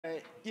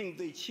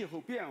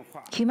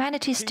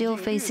Humanity still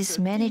faces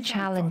many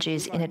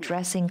challenges in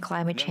addressing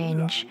climate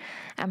change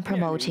and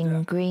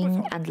promoting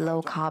green and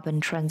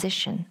low-carbon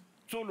transition.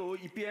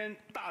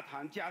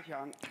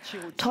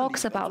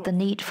 Talks about the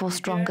need for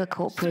stronger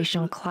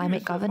cooperation on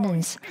climate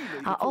governance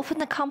are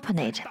often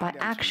accompanied by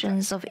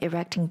actions of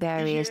erecting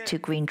barriers to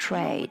green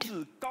trade.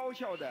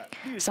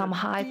 Some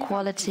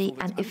high-quality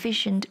and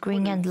efficient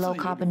green and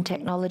low-carbon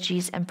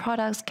technologies and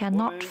products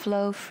cannot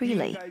flow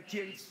freely.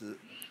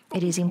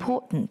 It is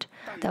important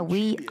that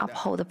we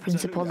uphold the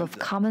principle of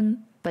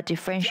common but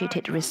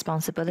differentiated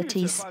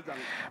responsibilities,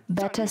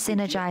 better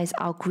synergize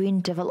our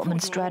green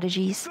development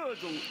strategies,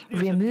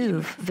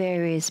 remove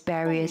various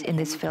barriers in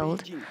this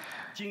field,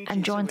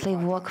 and jointly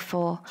work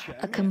for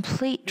a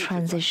complete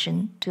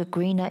transition to a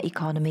greener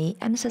economy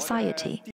and society.